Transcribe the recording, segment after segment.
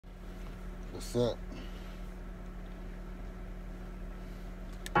What's up?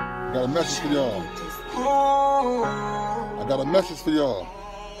 I got a message for y'all. I got a message for y'all.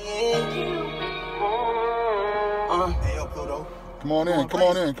 Come on in, come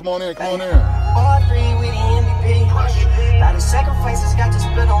on in, come on in, come on in. All three with the MVP. A lot of sacrifices got to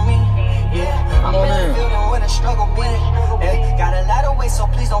split on me. Yeah, I'm in the building with a struggle be. Yeah, got a lot of weight, so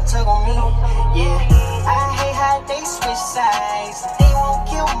please don't tug on me. Yeah, I hate how they switch sides. They won't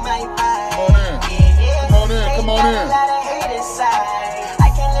kill my vibe. Come on in. Come on in, come on in. A lot of hate inside.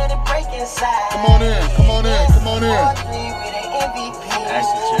 I can't let it break inside. Come on in, come on in, come on in. All three with an MVP.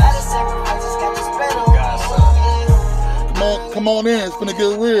 A lot of sacrifices got to split on me. Come on in, it's finna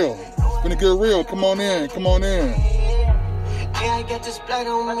get real. It's finna get real. Come on in, come on in. Yeah, I got this blood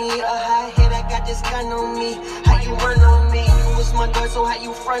on me, a high head, I got this gun on me. How you run on me? You was my guard, so how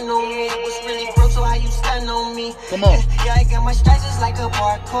you front on me? Was really broke, so how you stand on me? Come on. Yeah, I got my stripes just like a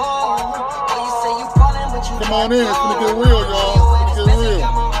barcode. Boy, you say you ballin', but you come on in, it's gonna get real, y'all. It's gonna get real.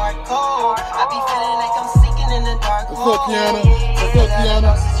 Got my heart cold. I be feeling like I'm sinking in the dark. What's up, Kiana? What's up,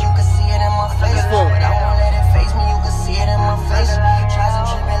 Kiana? You can see it in my face, but I won't let it face me. You can see it in my face. Trials and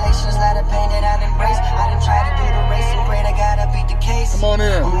tribulations, lot of pain that I embrace. I done tried to do the race and great, I gotta beat the case. Come on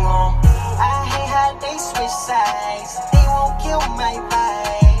in. I hate how they switch sides. They won't kill my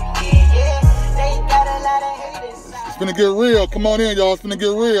vibe. Yeah, they got a lot of hate inside. It's finna get real. Come on in, y'all. It's finna get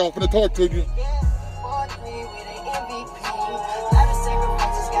real. I'm finna talk to you.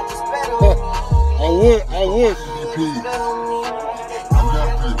 I would. I would.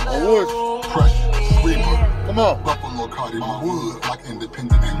 Pressure, sweeper. Come on. Buffalo caught in my wood, like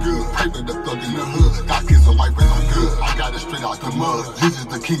independent and good. Paper the thug in the hood, got kids and wife and I'm good. I got it straight out the mud. Jesus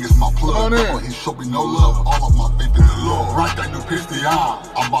the King is my plug. He showed me no love, all of my faith in the Lord. Right there, new pitch the eye.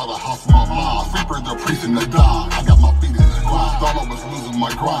 I bought a house for my mom. Sweeper the priest and the dime. I got my feet in the grind. Thought I was losing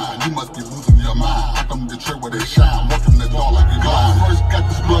my grind. You must be losing your mind. I come to church where they shine. Working the door like a blind. First got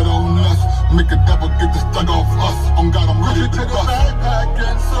this blood on us. Make a devil get this thug off us. On God, I'm ready to bust. Backpack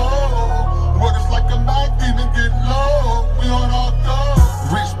and soul. Word is like a mag demon get low. We on our go.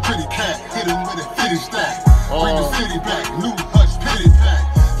 Rich pretty cat, hit him with a fitty stack. Bring the city back, new hush pity pack.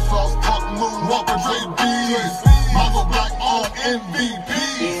 Sauce pop moon, Walker JB's. Mongo Black on MVP.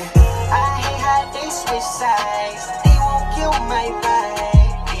 I hate how they switch sides. They won't kill my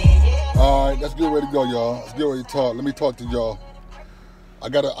vibe. Alright, let's get ready to go, y'all. Let's get ready to talk. Let me talk to y'all. I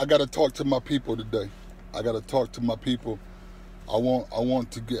gotta talk to my people today. I gotta talk to my people. I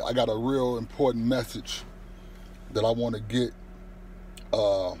got a real important message that I want to get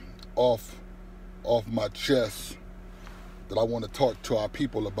off my chest, that I want to talk to our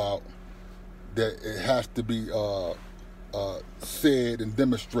people about, that it has to be said and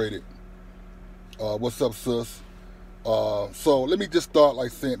demonstrated. What's up, sis? So let me just start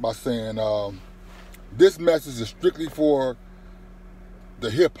by saying this message is strictly for the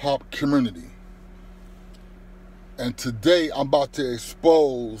hip-hop community. And today I'm about to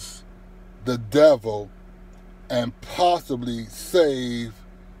expose the devil and possibly save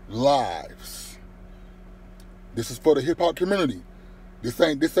lives. This is for the hip hop community. This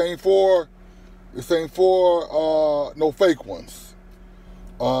ain't for no fake ones.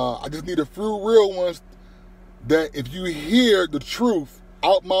 I just need a few real ones that if you hear the truth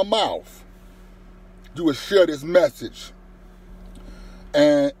out my mouth, you will share this message.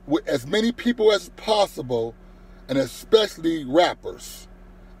 And with as many people as possible, and especially rappers,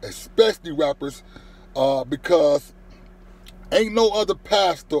 because ain't no other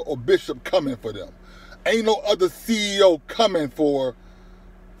pastor or bishop coming for them. Ain't no other CEO coming for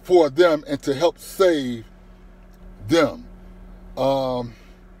them and to help save them. Or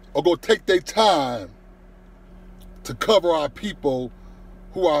go take their time to cover our people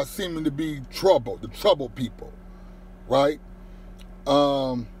who are seeming to be troubled, the troubled people, right?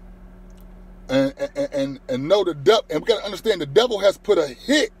 And know the devil, and we gotta understand the devil has put a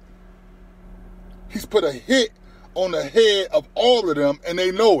hit. He's put a hit on the head of all of them, and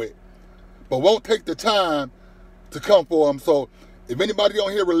they know it, but won't take the time to come for them. So if anybody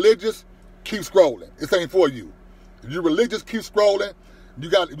on here religious, keep scrolling. This ain't for you. If you're religious, keep scrolling.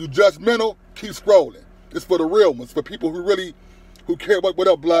 If you judgmental, keep scrolling. It's for the real ones, for people who care. What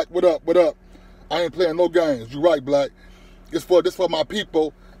up, Black? What up? I ain't playing no games. You right, Black. This for my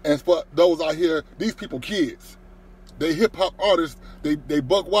people. And for those out here, these people kids. They hip-hop artists, they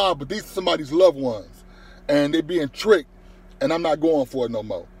buck wild, but these are somebody's loved ones. And they being tricked, and I'm not going for it no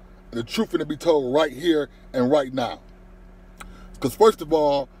more. The truth finna be told right here and right now. Because first of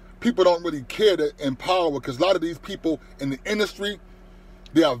all, people don't really care to empower, because a lot of these people in the industry,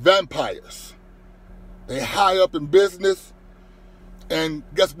 they are vampires. They high up in business, And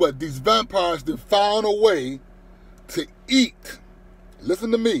guess what? These vampires, they found a way to eat.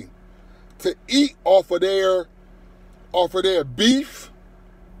 Listen to me. To eat off of their beef,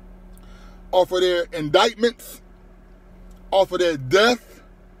 off of their indictments, off of their death,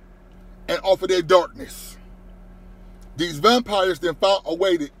 and off of their darkness. These vampires then found a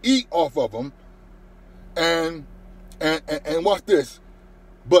way to eat off of them, and watch this.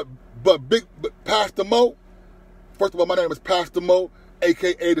 But Pastor Mo, first of all, my name is Pastor Mo,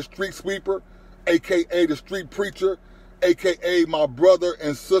 aka the Street Sweeper, aka the Street Preacher, aka my brother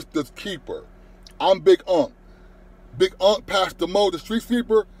and sister's keeper. I'm Big Unc. Big Unc, Pastor Mo, the Street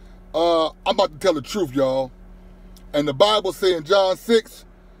Sweeper. I'm about to tell the truth, y'all. And the Bible says in John 6,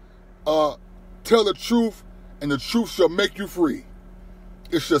 tell the truth, and the truth shall make you free.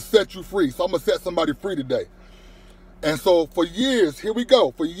 It shall set you free. So I'm going to set somebody free today. And so for years, here we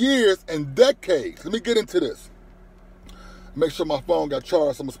go, for years and decades, let me get into this. Make sure my phone got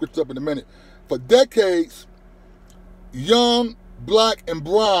charged, so I'm going to switch up in a minute. For decades, young, black, and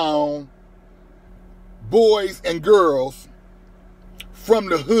brown boys and girls from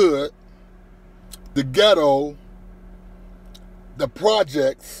the hood, the ghetto, the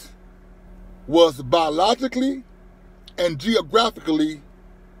projects, was biologically and geographically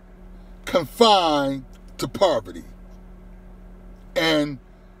confined to poverty and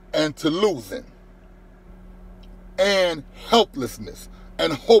to losing and helplessness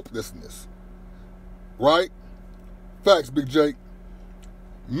and hopelessness. Right? Facts, Big Jake.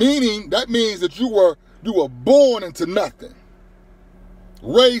 That means that you were born into nothing,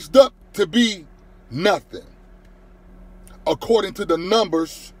 raised up to be nothing, according to the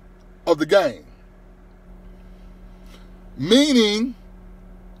numbers of the game. Meaning,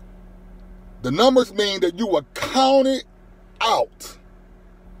 the numbers mean that you were counted out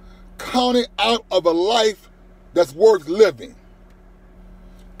of a life that's worth living,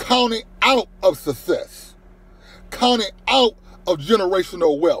 counted out of success, counted out of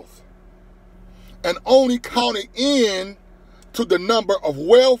generational wealth, and only counted in to the number of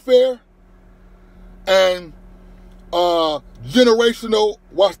welfare and generational,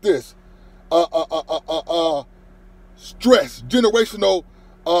 watch this, stress, generational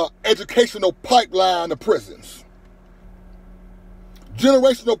educational pipeline to prisons.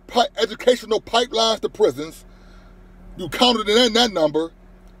 Generational educational pipelines to prisons. You counted in that number,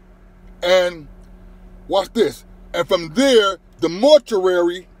 and watch this. And from there, the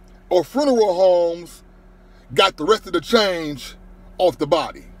mortuary or funeral homes got the rest of the change off the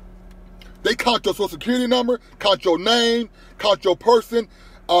body. They count your social security number, count your name, count your person,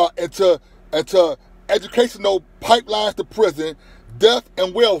 into educational pipelines to prison, death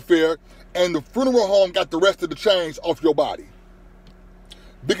and welfare, and the funeral home got the rest of the change off your body.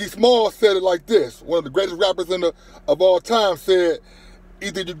 Biggie Smalls said it like this. One of the greatest rappers of all time said,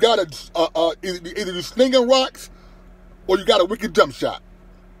 either you got either you slinging rocks or you got a wicked jump shot.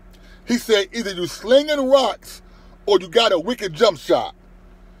 He said either you slinging rocks or you got a wicked jump shot.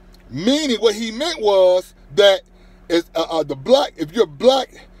 Meaning what he meant was that if you're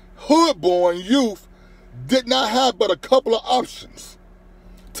black hood-born youth did not have but a couple of options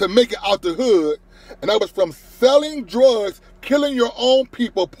to make it out the hood, and that was from selling drugs, killing your own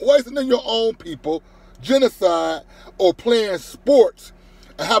people, poisoning your own people, genocide, or playing sports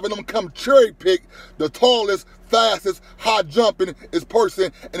and having them come cherry pick the tallest, fastest, high jumping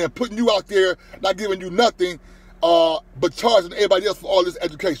person, and then putting you out there, not giving you nothing, but charging everybody else for all this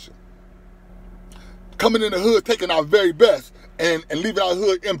education. Coming in the hood, taking our very best, and leaving our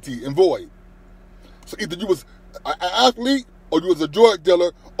hood empty and void. So either you was an athlete, or you was a drug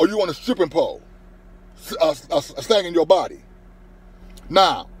dealer, or you on a stripping pole, slanging your body.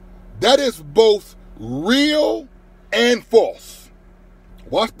 Now, that is both real and false.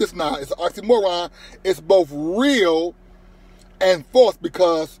 Watch this now. It's an oxymoron. It's both real and false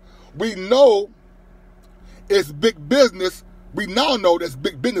because we know it's big business. We now know there's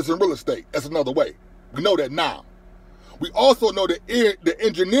big business in real estate. That's another way. We know that now. We also know that the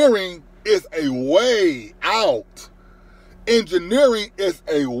engineering is a way out. Engineering is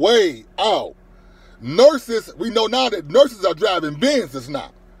a way out. Nurses, we know now that nurses are driving Benzes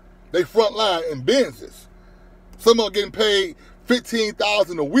now. They front line in Benzes. Some are getting paid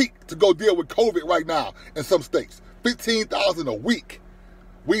 $15,000 a week to go deal with COVID right now in some states. $15,000 a week.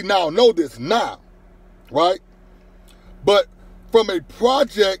 We now know this now, right? But from a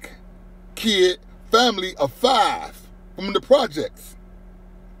project kid family of 5 from the projects,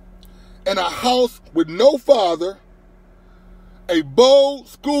 in a house with no father, a bold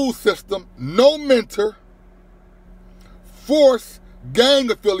school system, no mentor, forced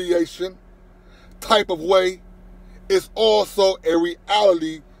gang affiliation type of way, it's also a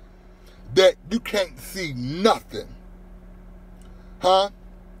reality that you can't see nothing. Huh?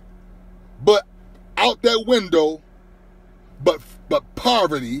 But out that window, but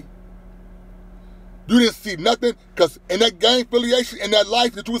poverty, you didn't see nothing, because in that gang affiliation, in that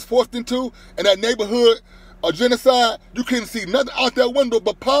life that you was forced into, in that neighborhood or genocide, you couldn't see nothing out that window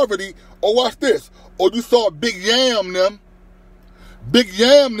but poverty. Or watch this. Or you saw Big Yam them. Big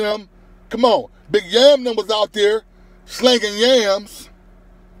Yam them. Come on. Big Yam them was out there slanging yams,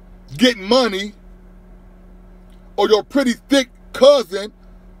 getting money. Or your pretty thick cousin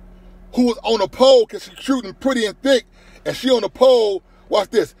who was on a pole because she's cute and pretty and thick, and she on the pole, watch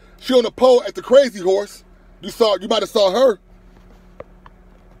this, she on the pole at the Crazy Horse. You might have saw her.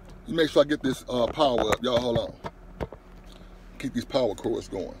 You make sure I get this power up. Y'all hold on. Keep these power cords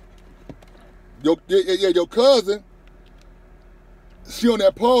going. Your cousin, she on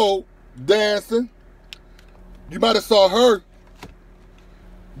that pole dancing. You might have saw her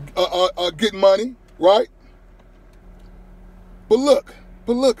getting money, right? But look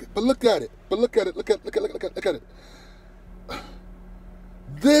at it. Look at it.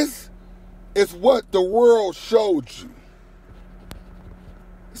 This is what the world showed you.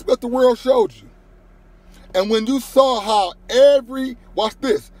 It's what the world showed you. And when you saw how watch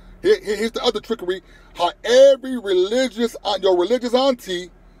this. Here's the other trickery. How every your religious auntie,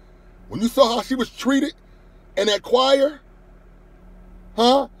 when you saw how she was treated in that choir,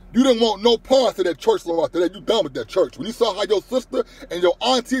 huh? You didn't want no parts of that church no after that. You done with that church. When you saw how your sister and your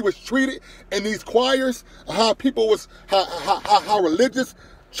auntie was treated in these choirs, how people was, how religious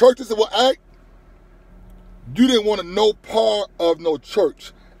churches would act, you didn't want no part of no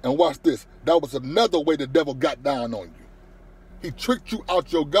church. And watch this. That was another way the devil got down on you. He tricked you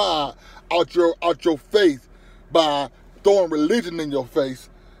out your God, out your faith, by throwing religion in your face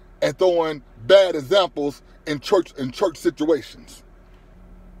and throwing bad examples in church situations.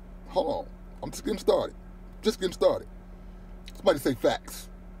 Hold on. I'm just getting started. Somebody say facts.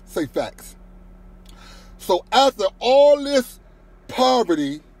 Say facts. So after all this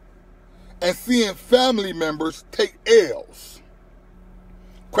poverty and seeing family members take L's,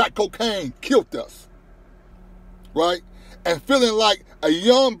 crack cocaine killed us, right? And feeling like a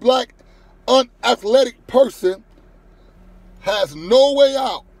young black unathletic person has no way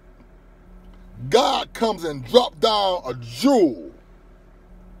out, God comes and drops down a jewel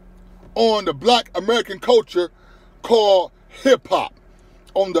on the black American culture called hip-hop,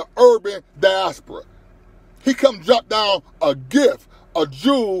 on the urban diaspora. He come drop down a gift, a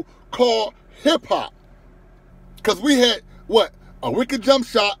jewel called hip-hop. Because we had, what, a wicked jump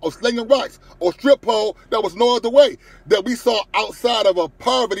shot or slinging rocks or strip pole, that was no other way that we saw outside of a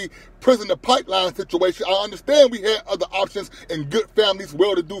poverty prison to pipeline situation. I understand we had other options in good families,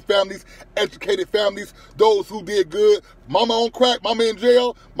 well-to-do families, educated families, those who did good. Mama on crack, mama in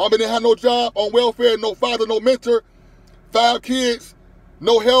jail, mama didn't have no job, on welfare, no father, no mentor, 5 kids,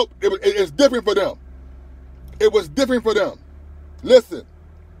 no help. It's different for them. It was different for them. Listen,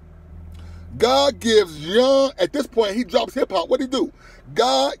 God gives young, at this point he drops hip-hop. What did he do?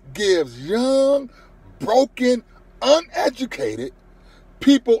 God gives young, broken, uneducated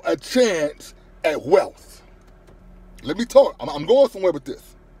people a chance at wealth. Let me talk. I'm going somewhere with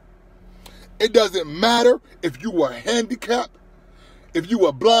this. It doesn't matter if you were handicapped, if you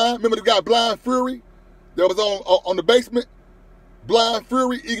were blind. Remember the guy Blind Fury that was on the basement? Blind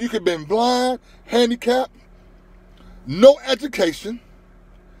Fury. You could have been blind, handicapped, no education,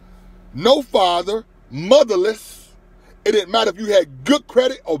 no father, motherless. It didn't matter if you had good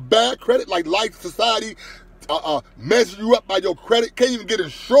credit or bad credit, like life, society measure you up by your credit. Can't even get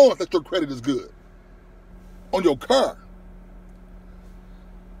insurance that your credit is good on your car.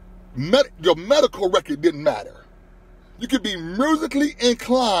 Your medical record didn't matter. You could be musically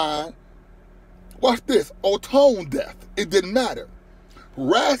inclined, watch this, or tone deaf. It didn't matter.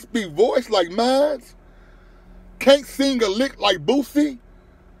 Raspy voice like mine, can't sing a lick like Boosie,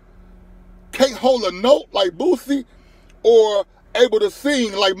 can't hold a note like Boosie, or able to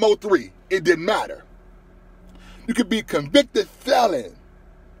sing like Mo3. It didn't matter. You could be convicted felon,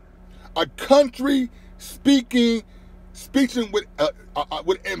 a country speaking with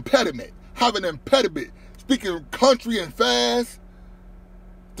impediment, have an impediment, speaking country and fast.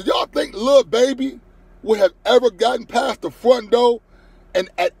 Do y'all think Lil Baby would have ever gotten past the front door and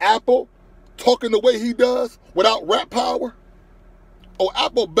at Apple talking the way he does without rap power? Oh,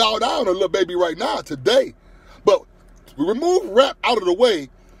 Apple bow down to Lil Baby right now, today. But we remove rap out of the way.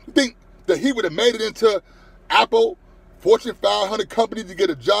 You think that he would have made it into Apple, Fortune 500 company to get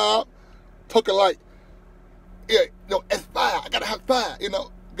a job, talking like, yeah, it's fire. I gotta have fire.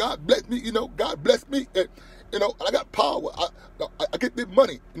 God bless me. God bless me. You know, I got power. I get this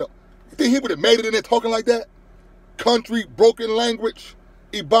money. You know, you think he would have made it in there talking like that? Country, broken language,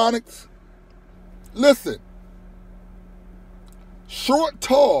 ebonics. Listen, short,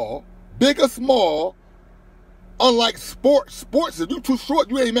 tall, big or small, unlike sports, if you too short,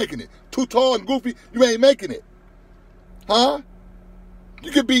 you ain't making it. Too tall and goofy, you ain't making it. Huh?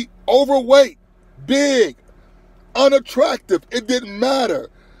 You could be overweight, big, unattractive. It didn't matter.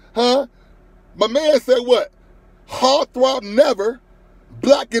 Huh? My man said what? Heartthrob never,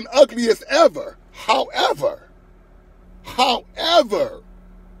 black and ugly as ever. However,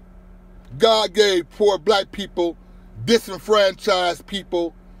 God gave poor black people, disenfranchised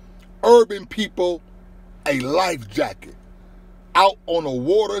people, urban people, a life jacket out on the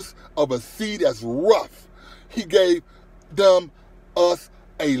waters of a sea that's rough. He gave us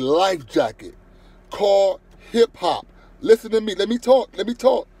a life jacket called hip hop. Listen to me. Let me talk.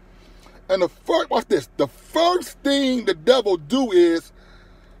 And watch this. The first thing the devil do is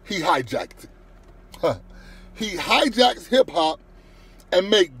he hijacks it. He hijacks hip hop and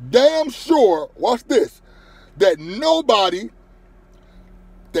make damn sure, watch this, that nobody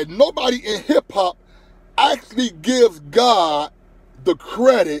in hip hop actually gives God the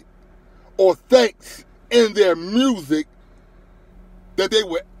credit or thanks in their music that they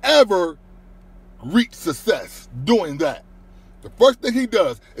would ever reach success doing that. The first thing he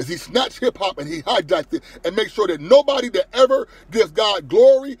does is he snatch hip hop and he hijacks it and makes sure that nobody that ever gives God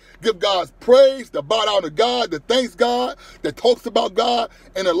glory, give God's praise, that bow down to God, that thanks God, that talks about God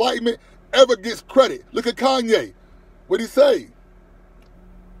and enlightenment ever gets credit. Look at Kanye. What'd he say?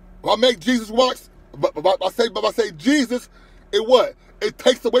 If I make Jesus watch, but if I say Jesus, it what? It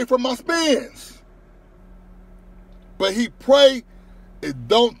takes away from my spins. But he pray it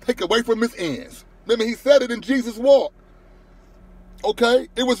don't take away from his ends. Remember, he said it in Jesus' walk. Okay?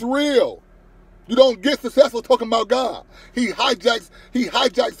 It was real. You don't get successful talking about God. He hijacks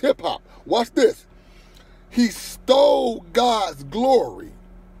hip hop. Watch this. He stole God's glory.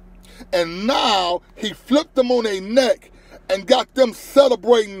 And now he flipped them on their neck and got them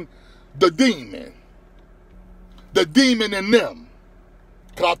celebrating the demon. The demon in them.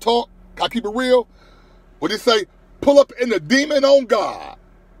 Can I talk? Can I keep it real? What did he say? Pull up in the demon on God.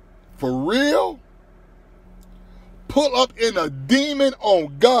 For real? Pull up in a demon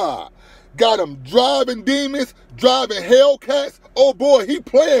on God. Got him driving demons, driving Hellcats. Oh boy, he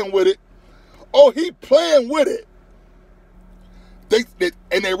playing with it. Oh, he playing with it.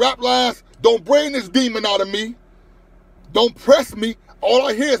 And they rap lines, don't bring this demon out of me. Don't press me. All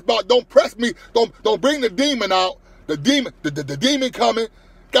I hear is about don't press me. Don't bring the demon out. The demon coming.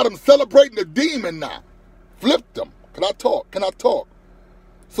 Got him celebrating the demon now. Flipped them. Can I talk?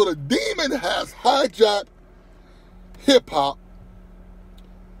 So the demon has hijacked hip-hop,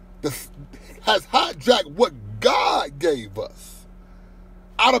 has hijacked what God gave us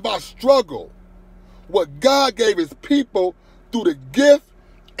out of our struggle, what God gave his people through the gift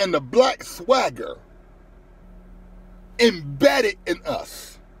and the black swagger embedded in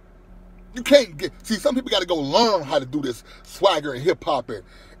us. You can't see, some people got to go learn how to do this swagger and hip-hop, and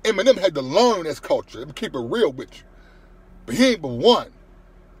Eminem had to learn this culture. Let me keep it real with you. But he ain't but one.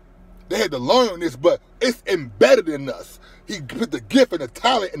 They had to learn this, but it's embedded in us. He put the gift and the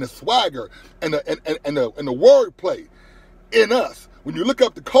talent and the swagger and the wordplay in us. When you look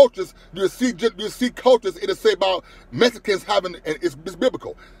up the cultures, you'll see cultures. It'll say about Mexicans having, and it's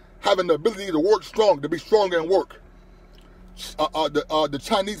biblical, having the ability to work strong, to be stronger and work. The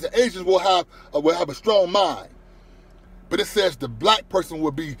Chinese and Asians will have a strong mind, but it says the black person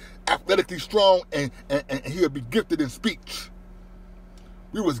will be athletically strong and he'll be gifted in speech.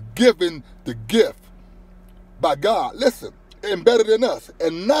 We was given the gift by God. Listen, embedded in us.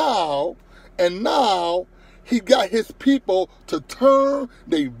 And now he got his people to turn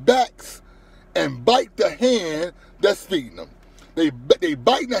their backs and bite the hand that's feeding them. They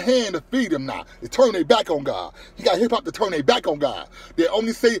biting the hand to feed them now. They turn their back on God. He got hip hop to turn their back on God. They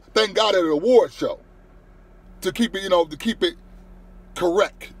only say thank God at an award show to keep it, to keep it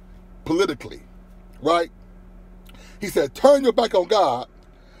correct politically, right? He said, turn your back on God.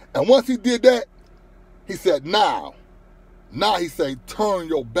 And once he did that, he said, now he said, turn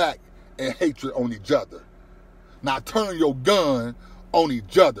your back and hatred on each other. Now turn your gun on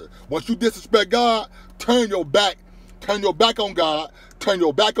each other. Once you disrespect God, turn your back on God, turn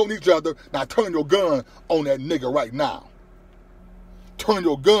your back on each other. Now turn your gun on that nigga right now. Turn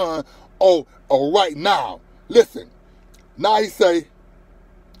your gun on right now. Listen, now he say,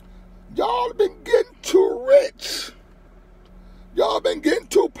 y'all been getting too rich. Y'all been getting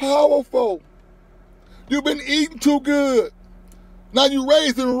too powerful. You've been eating too good. Now you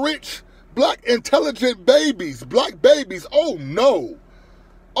raising rich Black intelligent babies, black babies. Oh no.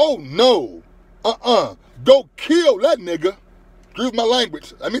 Oh no. Go kill that nigga. Excuse my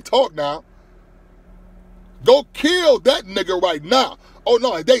language. Let me talk now. Go kill that nigga right now. Oh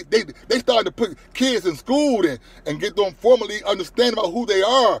no, they started to put kids in school and get them formally understand about who they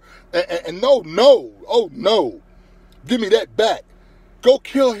are. And no. Oh no. Give me that back. Go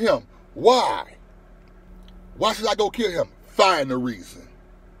kill him. Why? Why should I go kill him? Find a reason.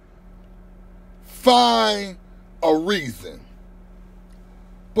 Find a reason.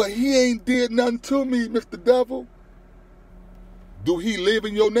 But he ain't did nothing to me, Mr. Devil. Do he live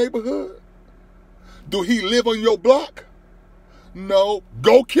in your neighborhood? Do he live on your block? No.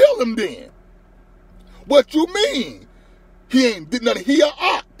 Go kill him then. What you mean? He ain't did nothing. He a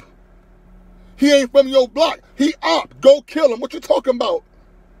op. He ain't from your block. He op. Go kill him. What you talking about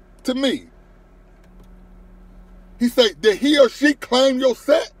to me? He say, did he or she claim your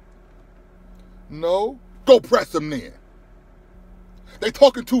set? No. Go press him then. They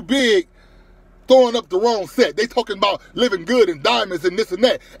talking too big, throwing up the wrong set. They talking about living good and diamonds and this and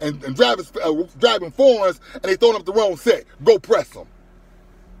that, and driving foreigns, and they throwing up the wrong set. Go press them.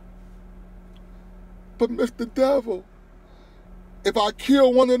 But Mr. Devil, if I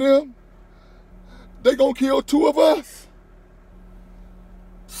kill one of them, they gonna kill two of us.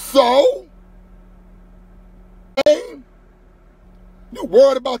 So, you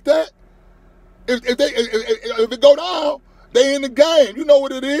worried about that? If it go down, they in the game. You know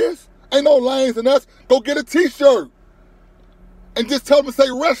what it is. Ain't no lanes in us. Go get a t-shirt. And just tell them to say,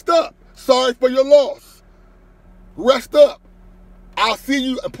 rest up. Sorry for your loss. Rest up. I'll see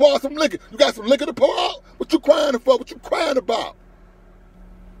you and pour out some liquor. You got some liquor to pour out? What you crying for? What you crying about?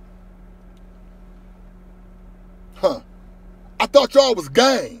 Huh. I thought y'all was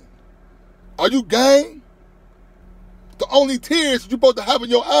gang. Are you gang? The only tears you're supposed to have in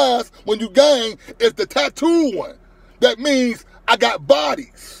your eyes when you gang is the tattoo one. That means I got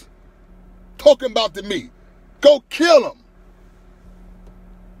bodies talking about to me. Go kill them.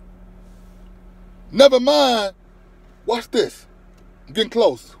 Never mind. Watch this. I'm getting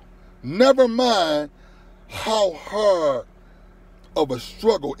close. Never mind how hard of a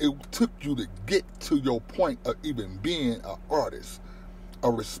struggle it took you to get to your point of even being an artist, a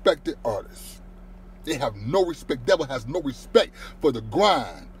respected artist. They have no respect. Devil has no respect for the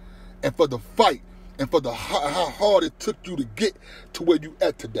grind and for the fight and for the how hard it took you to get to where you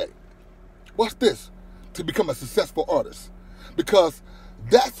at today. Watch this. To become a successful artist. Because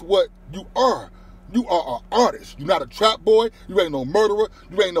that's what you are. You are an artist. You're not a trap boy. You ain't no murderer.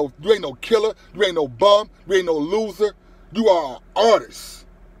 You ain't no killer. You ain't no bum. You ain't no loser. You are an artist.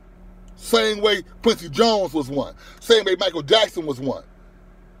 Same way Quincy Jones was one. Same way Michael Jackson was one.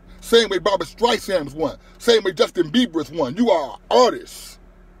 Same way Barbra Streisand was one. Same way Justin Bieber is one. You are an artist.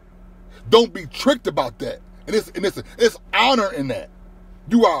 Don't be tricked about that. And it's honor in that.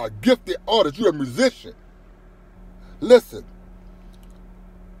 You are a gifted artist. You're a musician. Listen.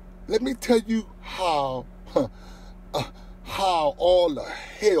 Let me tell you how all the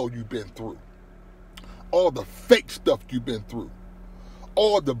hell you've been through. All the fake stuff you've been through.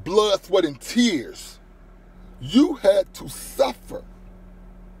 All the blood, sweat, and tears. You had to suffer.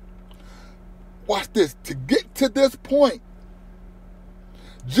 Watch this. To get to this point,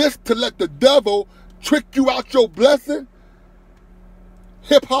 just to let the devil trick you out your blessing,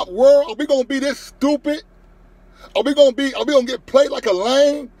 hip-hop world, are we going to be this stupid? Are we going to get played like a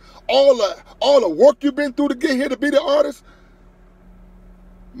lame? All the work you've been through to get here to be the artist?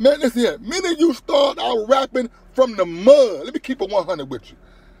 Man, listen here. Many of you start out rapping from the mud. Let me keep it 100 with you.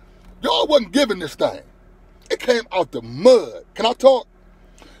 Y'all wasn't given this thing. It came out the mud. Can I talk?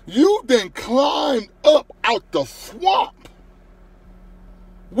 You then climbed up out the swamp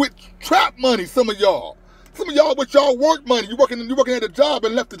with trap money, some of y'all. Some of y'all with y'all work money. You working at a job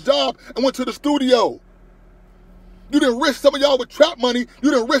and left the job and went to the studio. You didn't risk, some of y'all with trap money,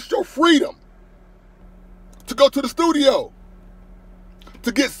 you didn't risk your freedom to go to the studio,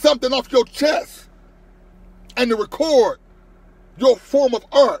 to get something off your chest and to record your form of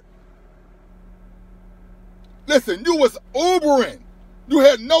art. Listen, you was Ubering. You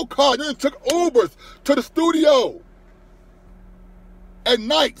had no car. You took Ubers to the studio. At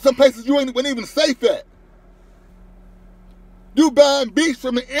night, some places you weren't even safe at. You buying beats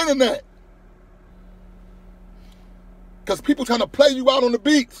from the internet. Because people trying to play you out on the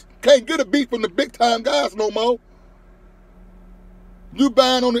beats. Can't get a beat from the big time guys no more. You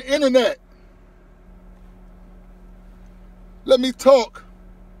buying on the internet. Let me talk.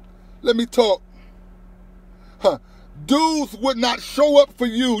 Dudes would not show up for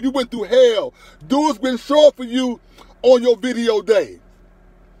you. You went through hell. Dudes wouldn't show up for you on your video day.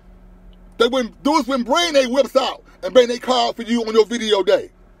 Dudes wouldn't bring their whips out and bring their car out for you on your video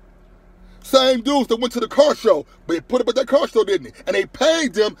day. Same dudes that went to the car show, but they put up at that car show, didn't they? And they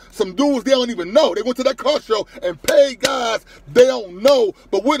paid them some dudes they don't even know. They went to that car show and paid guys they don't know,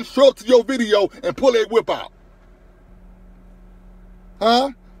 but wouldn't show up to your video and pull their whip out.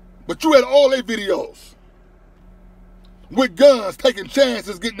 Huh? But you had all their videos with guns, taking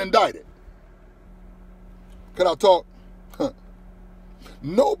chances, getting indicted. Can I talk? Huh.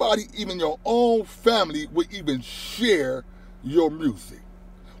 Nobody, even your own family, would even share your music.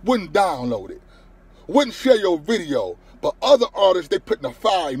 Wouldn't download it. Wouldn't share your video. But other artists, they putting a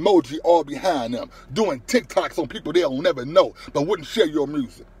fire emoji all behind them, doing TikToks on people they don't never know, but wouldn't share your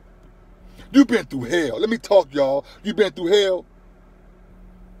music. You've been through hell. Let me talk, y'all. You've been through hell.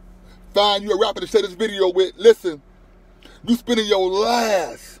 Find you a rapper to share this video with. Listen, you spending your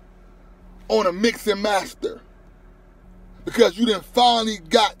last on a mix and master because you done finally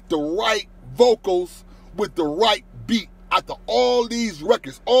got the right vocals with the right beat. After all these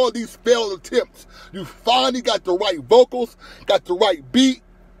records, all these failed attempts, you finally got the right vocals, got the right beat.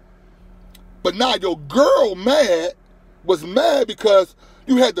 But now your girl was mad because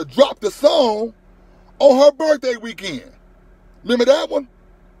you had to drop the song on her birthday weekend. Remember that one?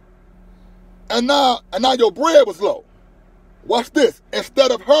 And now your bread was low. Watch this.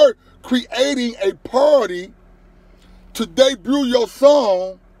 Instead of her creating a party to debut your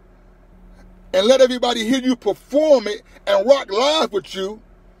song and let everybody hear you perform it and rock live with you,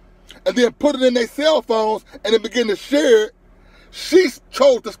 and then put it in their cell phones and then begin to share it, she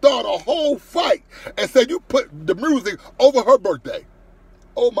chose to start a whole fight and said you put the music over her birthday.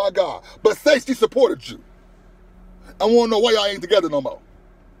 Oh my God. But say she supported you. I want to know why y'all ain't together no more.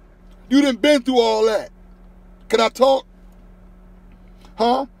 You done been through all that. Can I talk?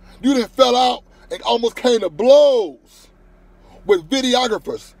 Huh? You done fell out and almost came to blows with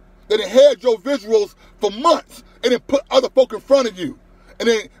videographers that had your visuals for months and then put other folk in front of you. And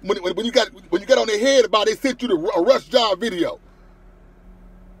then when you got on their head about it, they sent you a rush job video.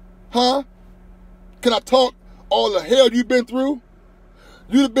 Huh? Can I talk all the hell you've been through?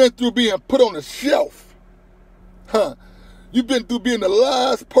 You've been through being put on the shelf. Huh? You've been through being the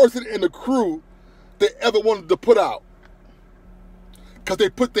last person in the crew they ever wanted to put out. Because they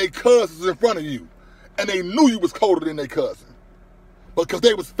put their cousins in front of you. And they knew you was colder than their cousin. But because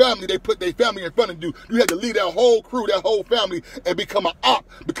they was family, they put their family in front of you. You had to leave that whole crew, that whole family, and become an op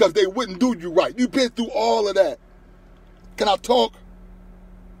because they wouldn't do you right. You've been through all of that. Can I talk?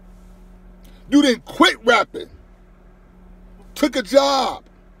 You didn't quit rapping. Took a job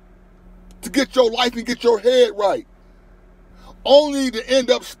to get your life and get your head right. Only to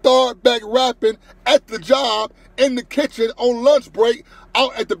end up start back rapping at the job, in the kitchen, on lunch break,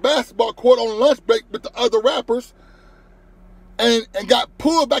 out at the basketball court on lunch break with the other rappers, and got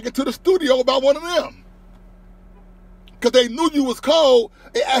pulled back into the studio by one of them. Because they knew you was cold,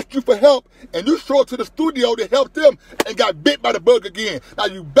 they asked you for help, and you showed up to the studio to help them and got bit by the bug again. Now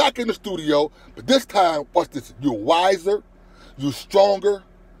you back in the studio, but this time, watch this, you're wiser, you're stronger,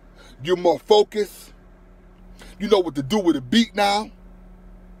 you're more focused, you know what to do with a beat now,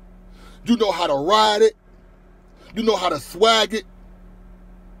 you know how to ride it, you know how to swag it,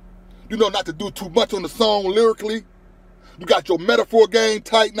 you know not to do too much on the song lyrically, you got your metaphor game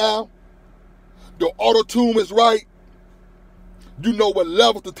tight now, your auto-tune is right, you know what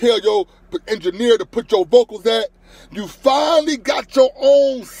levels to tell your engineer to put your vocals at, you finally got your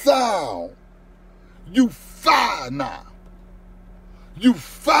own sound, you fire now. You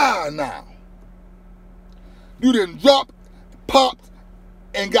fire now. You didn't drop, popped,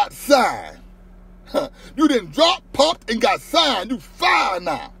 and got signed. You didn't drop, popped, and got signed. You fire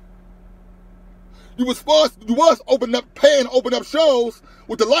now. You was open up shows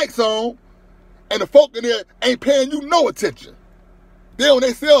with the lights on, and the folk in there ain't paying you no attention. They on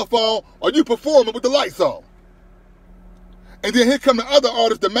their cell phone, or you performing with the lights on. And then here come the other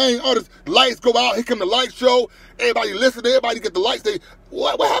artists, the main artists, lights go out, here come the light show, everybody listen, everybody get the lights.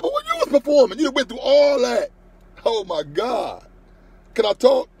 What happened when you was performing? You went through all that. Oh my God. Can I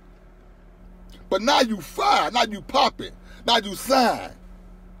talk? But now you fire, now you popping, now you sign.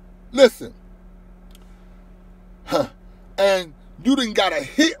 Listen. And you done got a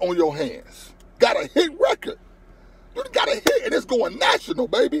hit on your hands. Got a hit record. You done got a hit and it's going national,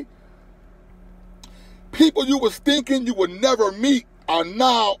 baby. People you was thinking you would never meet are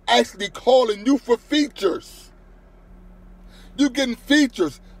now actually calling you for features. You getting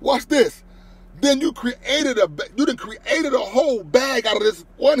features. Watch this. Then you created a whole bag out of this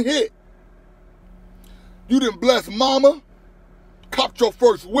one hit. You done bless mama, copped your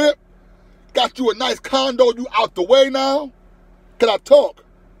first whip, got you a nice condo, you out the way now. Can I talk?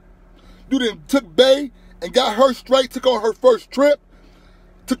 You done took Bay and got her straight, took on her first trip,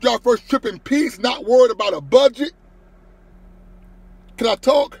 took y'all first trip in peace, not worried about a budget. Can I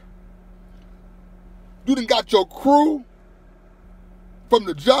talk? You done got your crew from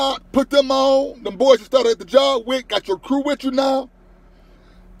the job, put them on, them boys you started at the job with, got your crew with you now,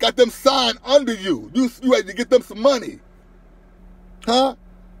 got them signed under you. You had to get them some money, huh?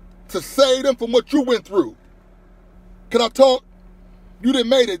 To save them from what you went through. Can I talk? You done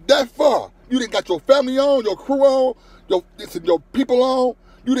made it that far. You done got your family on, your crew on, your people on.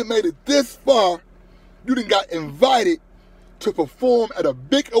 You done made it this far. You done got invited to perform at a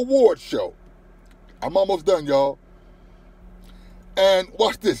big award show. I'm almost done, y'all. And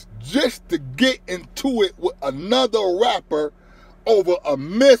watch this, just to get into it with another rapper over a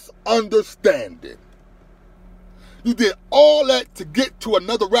misunderstanding. You did all that to get to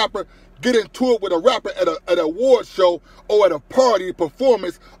another rapper, get into it with a rapper at an award show or at a party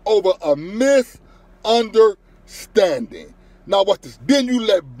performance over a misunderstanding. Now watch this, then you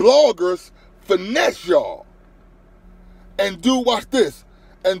let bloggers finesse y'all and do, watch this,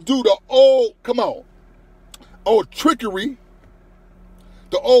 and do the old, come on, old trickery,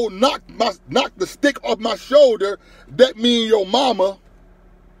 the old knock the stick off my shoulder, that mean your mama.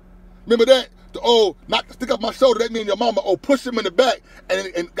 Remember that? The old knock the stick off my shoulder, that mean your mama. Oh, push him in the back,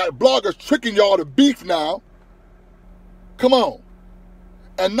 and got bloggers tricking y'all to beef now. Come on.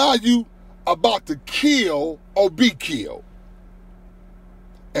 And now you about to kill or be killed.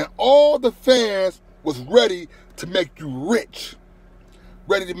 And all the fans was ready to make you rich,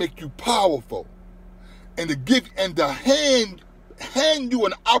 ready to make you powerful, and to give and to hand you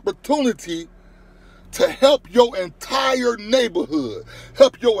an opportunity to help your entire neighborhood,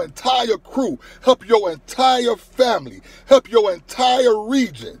 help your entire crew, help your entire family, help your entire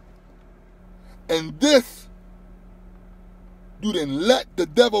region. And this, you didn't let the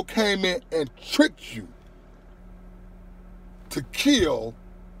devil came in and tricked you to kill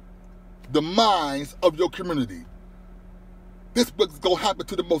the minds of your community. This was going to happen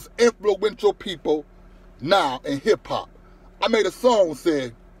to the most influential people now in hip-hop. I made a song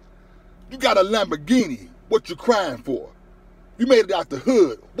said, you got a Lamborghini, what you crying for? You made it out the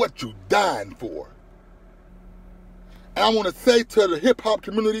hood, what you dying for? And I want to say to the hip-hop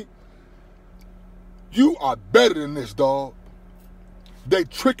community, you are better than this, dog. They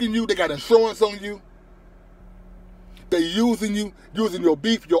tricking you, they got insurance on you. They using you, using your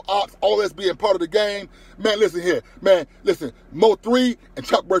beef, your ops, all that's being part of the game. Man, listen here. Man, listen, Mo3 and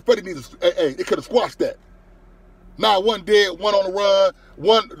Chuck Boy Freddy need to, they could have squashed that. Now one dead, one on the run,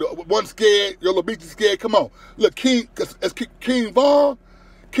 one scared, your little beach is scared. Come on. Look, King Von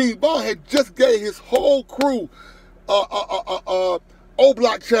had just gave his whole crew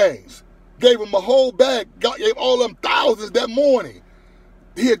O-Block chains. Gave him a whole bag, gave all them thousands that morning.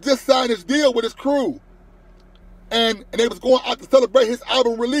 He had just signed his deal with his crew. And they was going out to celebrate his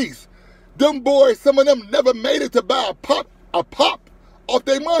album release. Them boys, some of them never made it to buy a pop off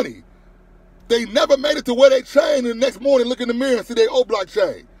their money. They never made it to wear their chain and the next morning look in the mirror and see their O-Block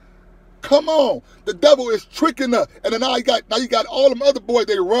chain. Come on. The devil is tricking us. And then now you got all them other boys,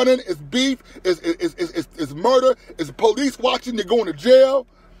 they running, it's beef, it's murder, it's police watching, they're going to jail.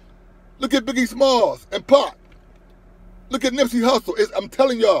 Look at Biggie Smalls and Pop. Look at Nipsey Hussle. I'm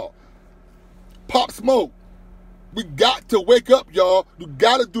telling y'all, Pop Smoke. We got to wake up, y'all. You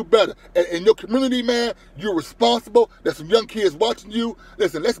got to do better. And in your community, man, you're responsible. There's some young kids watching you.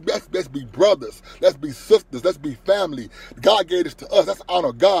 Listen, let's be brothers. Let's be sisters. Let's be family. God gave this to us. Let's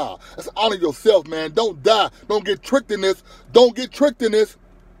honor God. Let's honor yourself, man. Don't die. Don't get tricked in this. Don't get tricked in this.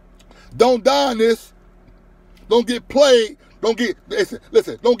 Don't die in this. Don't get played. Don't get, listen,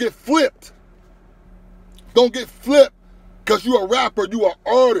 don't get flipped. Don't get flipped because you're a rapper. You're an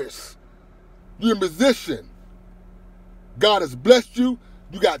artist. You're a musician. God has blessed you.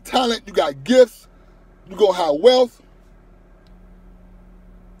 You got talent. You got gifts. You're going to have wealth.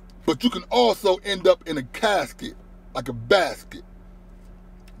 But you can also end up in a casket, like a basket.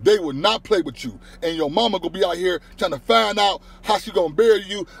 They will not play with you. And your mama going to be out here trying to find out how she going to bury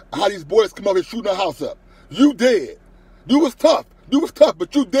you, how these boys come up here shooting her house up. You dead. You was tough. You was tough,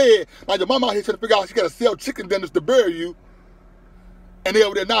 but you dead. Now your mama out here trying to figure out how she got to sell chicken dinners to bury you. And they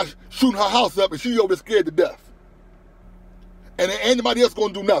over there now shooting her house up and she over there scared to death. And ain't anybody else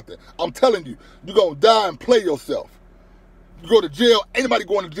going to do nothing. I'm telling you, you're going to die and play yourself. You go to jail, ain't nobody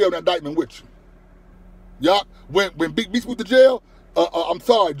going to jail in that indictment with you. Yup. When Big Beast went to jail, I'm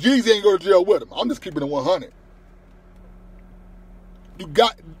sorry, Jeezy ain't go to jail with him. I'm just keeping it 100.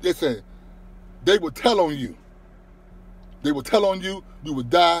 Listen, they would tell on you. They would tell on you, you would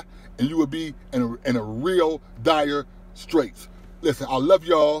die, and you would be in a real dire straits. Listen, I love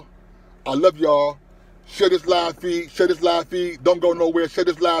y'all. I love y'all. Share this live feed. Share this live feed. Don't go nowhere. Share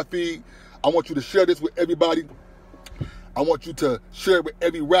this live feed. I want you to share this with everybody. I want you to share it with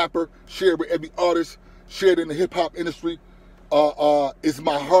every rapper. Share it with every artist. Share it in the hip-hop industry. It's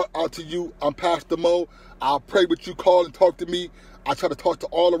my heart out to you. I'm Pastor Mo. I'll pray with you. Call and talk to me. I try to talk to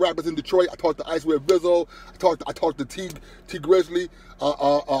all the rappers in Detroit. I talk to Icewear Vizzo. I talk to T Grizzly. I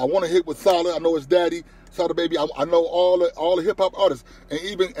want to hit with Solid. I know his daddy. Solid Baby. I know all the hip hop artists and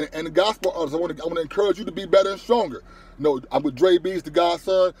even and the gospel artists. I want to encourage you to be better and stronger. You know, I'm with Dre Beats, the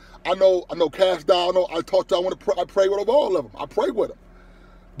Godson. I know Cash Doll. I pray with all of them. I pray with them.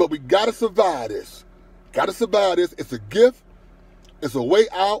 But we gotta survive this. Gotta survive this. It's a gift. It's a way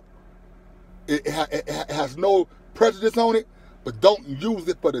out. It has no prejudice on it. But don't use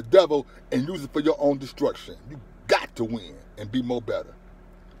it for the devil and use it for your own destruction. You got to win and be more better.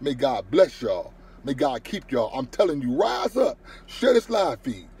 May God bless y'all. May God keep y'all. I'm telling you, rise up. Share this live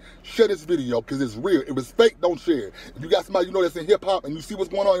feed. Share this video because it's real. If it's fake, don't share it. If you got somebody you know that's in hip-hop and you see what's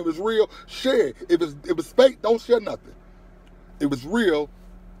going on, if it's real, share it. If it's fake, don't share nothing. If it's real,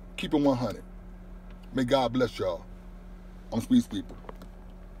 keep it 100. May God bless y'all. I'm Speed People.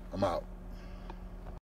 I'm out.